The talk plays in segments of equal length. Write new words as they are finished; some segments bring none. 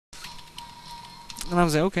And I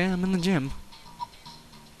was like, okay, I'm in the gym.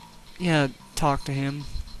 Yeah, talk to him.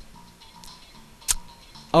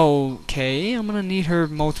 Okay, I'm gonna need her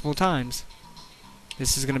multiple times.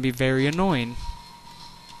 This is gonna be very annoying.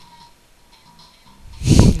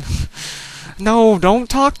 No, don't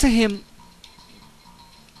talk to him.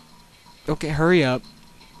 Okay, hurry up.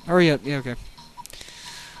 Hurry up. Yeah, okay.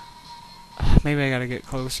 Maybe I gotta get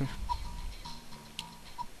closer.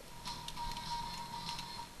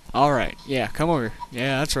 Alright, yeah, come over.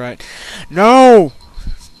 Yeah, that's right. No!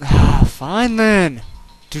 Fine then.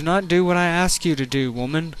 Do not do what I ask you to do,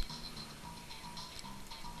 woman.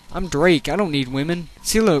 I'm Drake. I don't need women.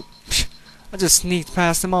 See, look. I just sneaked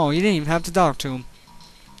past them all. You didn't even have to talk to them.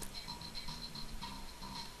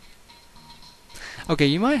 Okay,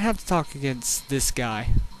 you might have to talk against this guy.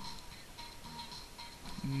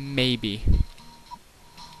 Maybe.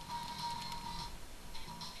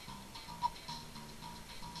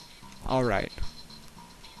 Alright.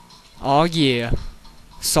 Oh yeah.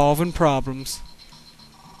 Solving problems.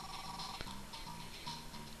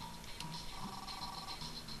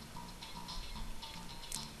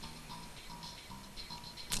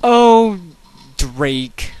 Oh,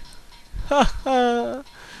 Drake. Haha.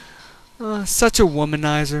 Such a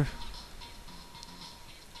womanizer.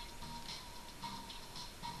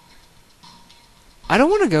 I don't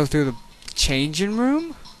want to go through the changing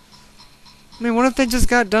room. I mean, what if they just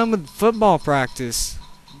got done with football practice?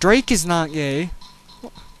 Drake is not gay.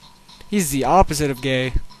 He's the opposite of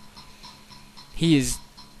gay. He is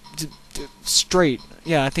straight.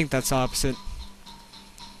 Yeah, I think that's opposite.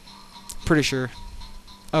 Pretty sure.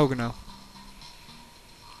 Oh, no.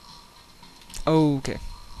 Okay.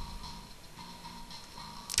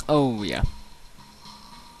 Oh, yeah.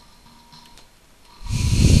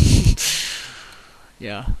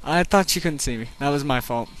 Yeah, I thought you couldn't see me. That was my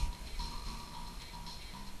fault.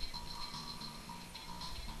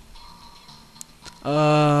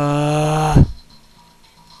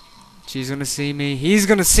 She's gonna see me. He's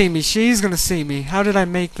gonna see me. She's gonna see me. How did I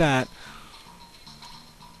make that?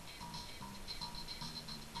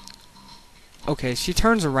 Okay, she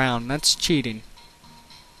turns around. That's cheating.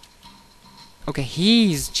 Okay,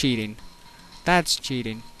 he's cheating. That's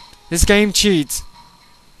cheating. This game cheats.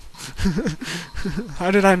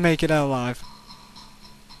 How did I make it out alive?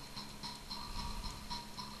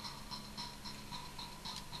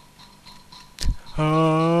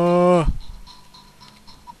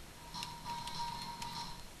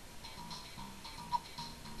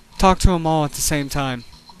 Talk to them all at the same time.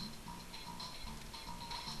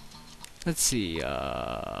 Let's see,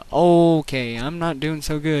 okay, I'm not doing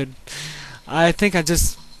so good. I think I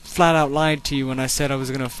just flat out lied to you when I said I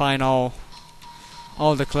was gonna find all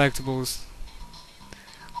the collectibles.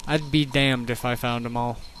 I'd be damned if I found them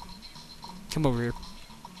all. Come over here.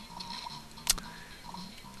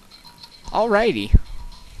 Alrighty.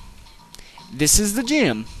 This is the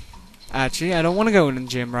gym. Actually, I don't want to go in the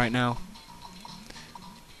gym right now.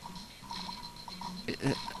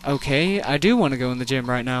 Okay, I do want to go in the gym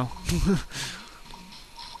right now.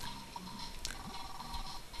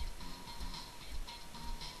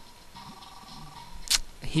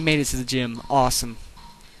 He made it to the gym. Awesome.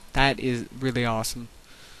 That is really awesome.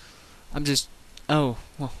 I'm just... Oh,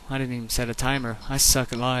 well, I didn't even set a timer. I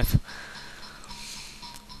suck at life.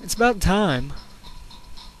 It's about time.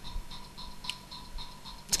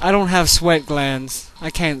 I don't have sweat glands. I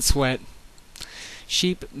can't sweat.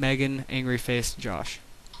 Sheep, Megan, angry face, Josh.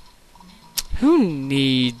 Who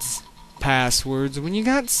needs passwords when you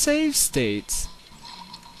got save states?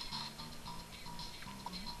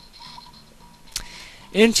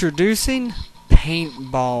 Introducing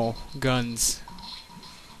paintball guns.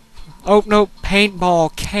 Oh, no,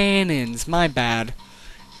 paintball cannons. My bad.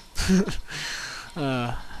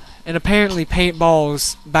 And apparently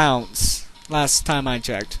paintballs bounce. Last time I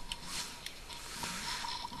checked.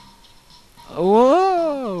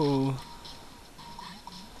 Whoa!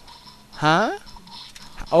 Huh?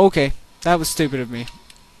 Okay, that was stupid of me.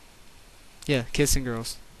 Yeah, kissing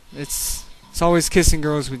girls. It's always kissing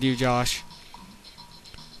girls with you, Josh.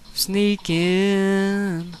 Sneak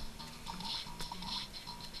in.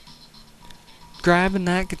 Grabbing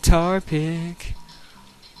that guitar pick.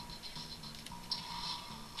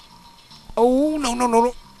 Oh, no, no, no,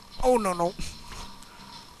 no. Oh, no, no.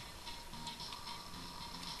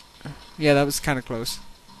 Yeah, that was kind of close.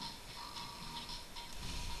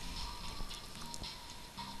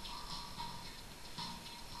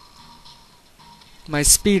 My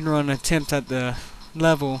speedrun attempt at the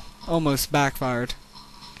level almost backfired.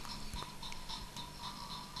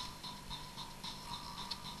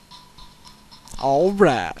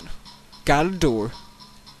 Alright. Got a door.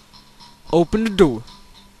 Open the door.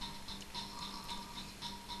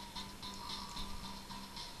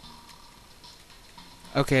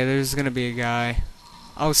 Okay, there's gonna be a guy.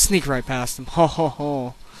 I'll sneak right past him. Ho ho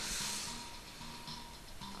ho.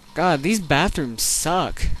 God, these bathrooms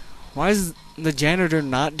suck. Why is the janitor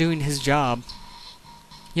not doing his job?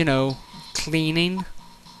 You know, cleaning.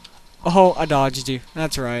 Oh, I dodged you.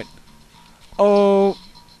 That's right. Oh.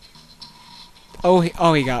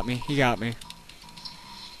 Oh, he got me. He got me.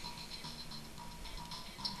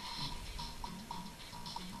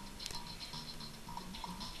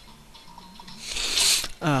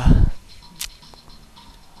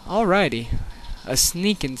 Alrighty. A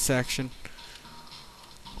sneaking section.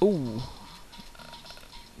 Ooh.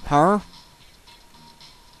 Huh?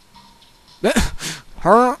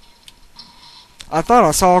 Huh? I thought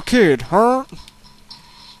I saw a kid. Huh?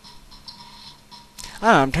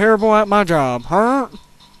 I'm terrible at my job. Huh?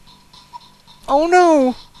 Oh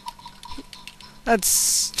no!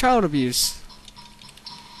 That's child abuse.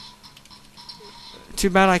 Too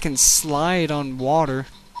bad I can slide on water.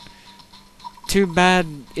 Too bad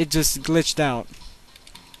it just glitched out.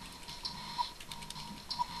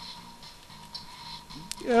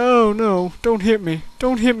 Oh no, don't hit me.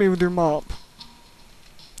 Don't hit me with your mop.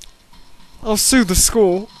 I'll sue the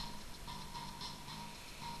school.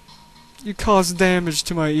 You caused damage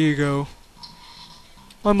to my ego.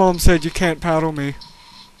 My mom said you can't paddle me.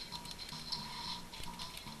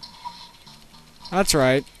 That's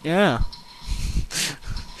right, yeah.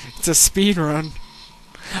 It's a speed run.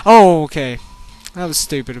 Oh, okay. That was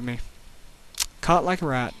stupid of me. Caught like a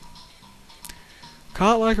rat.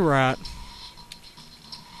 Caught like a rat.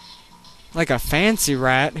 Like a fancy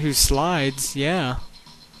rat who slides, yeah.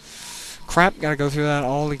 Crap, gotta go through that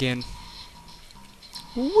all again.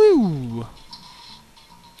 Woo!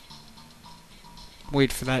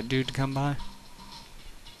 Wait for that dude to come by.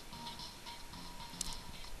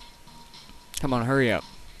 Come on, hurry up.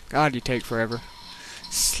 God, you take forever.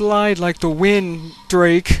 Slide like the wind,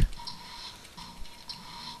 Drake.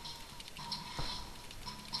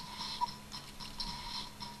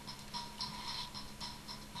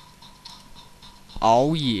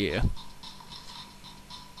 Oh yeah.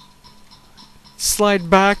 Slide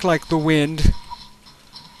back like the wind.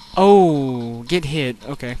 Oh, get hit.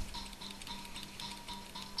 Okay.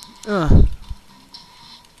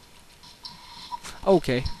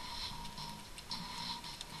 Okay.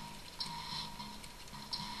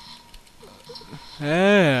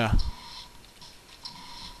 Yeah.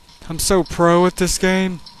 I'm so pro at this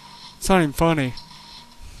game. It's not even funny.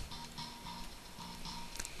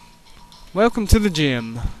 Welcome to the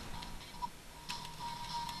gym.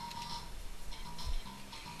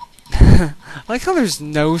 I like how there's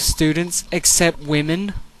no students except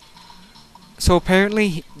women. So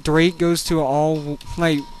apparently Drake goes to all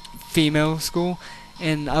like female school,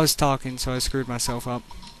 and I was talking, so I screwed myself up.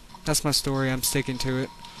 That's my story. I'm sticking to it.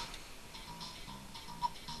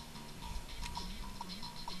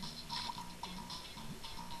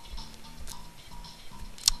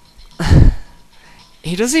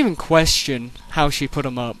 He doesn't even question how she put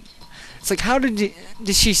him up. It's like, how did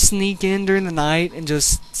she sneak in during the night and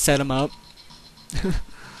just set him up?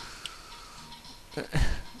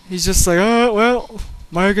 He's just like, oh, well,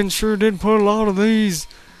 Megan sure did put a lot of these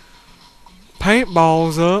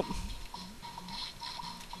paintballs up.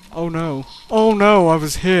 Oh no. Oh no, I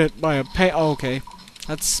was hit by a oh, okay.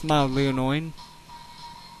 That's mildly annoying.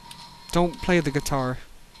 Don't play the guitar.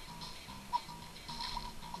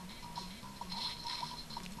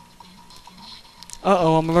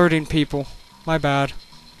 Uh-oh, I'm alerting people. My bad.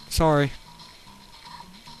 Sorry.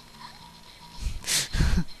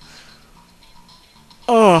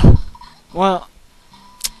 Oh, well,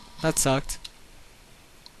 that sucked.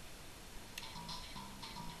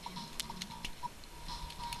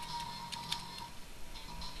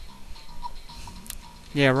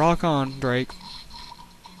 Yeah, rock on, Drake.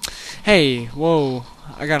 Hey, whoa,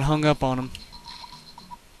 I got hung up on him.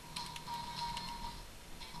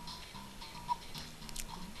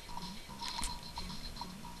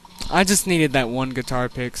 I just needed that one guitar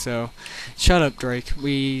pick, so shut up, Drake.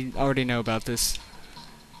 We already know about this.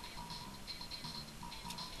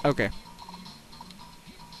 Okay.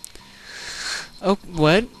 Oh,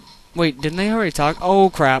 what? Wait, didn't they already talk? Oh,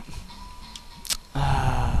 crap.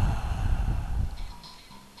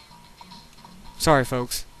 Sorry,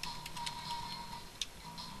 folks.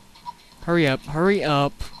 Hurry up, hurry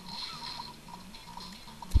up.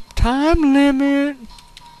 Time limit.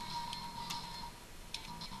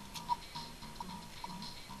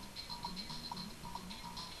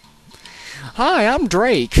 Hi, I'm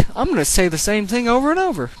Drake. I'm gonna say the same thing over and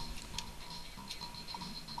over.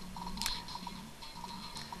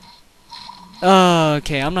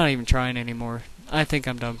 Okay, I'm not even trying anymore. I think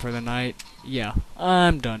I'm done for the night. Yeah,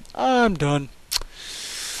 I'm done. I'm done.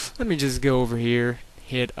 Let me just go over here.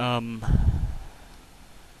 Hit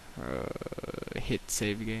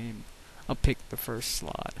save game. I'll pick the first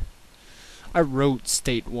slot. I wrote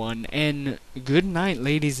State 1, and good night,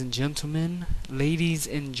 ladies and gentlemen, ladies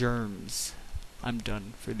and germs. I'm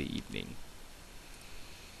done for the evening.